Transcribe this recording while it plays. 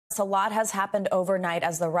A lot has happened overnight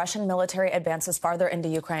as the Russian military advances farther into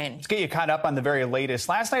Ukraine. Let's get you caught up on the very latest.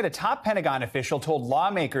 Last night, a top Pentagon official told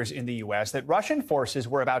lawmakers in the U.S. that Russian forces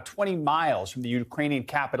were about 20 miles from the Ukrainian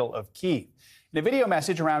capital of Kyiv. In a video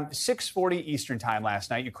message around 6:40 Eastern time last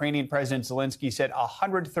night, Ukrainian President Zelensky said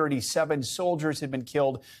 137 soldiers had been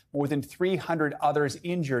killed, more than 300 others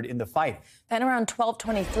injured in the fight. Then around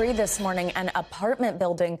 12:23 this morning, an apartment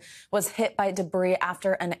building was hit by debris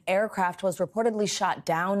after an aircraft was reportedly shot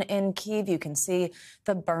down in Kyiv. You can see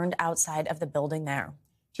the burned outside of the building there.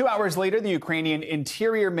 2 hours later, the Ukrainian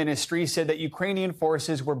Interior Ministry said that Ukrainian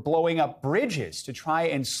forces were blowing up bridges to try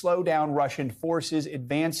and slow down Russian forces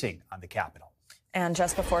advancing on the capital. And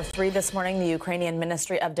just before 3 this morning, the Ukrainian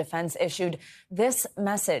Ministry of Defense issued this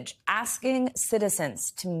message asking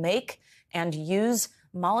citizens to make and use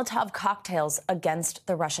Molotov cocktails against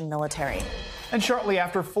the Russian military. And shortly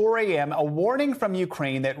after 4 a.m., a warning from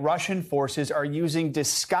Ukraine that Russian forces are using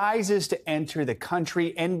disguises to enter the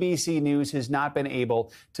country. NBC News has not been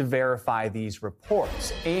able to verify these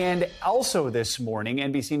reports. And also this morning,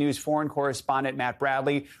 NBC News foreign correspondent Matt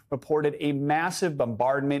Bradley reported a massive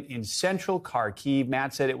bombardment in central Kyiv.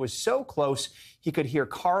 Matt said it was so close he could hear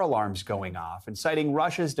car alarms going off. And citing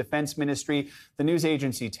Russia's defense ministry, the news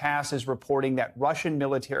agency TASS is reporting that Russian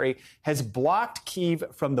military has blocked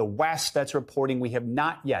Kyiv from the west. That's reporting we have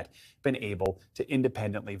not yet been able to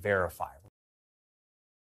independently verify.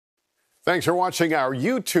 Thanks for watching our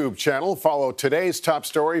YouTube channel. Follow today's top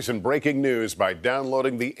stories and breaking news by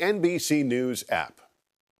downloading the NBC News app.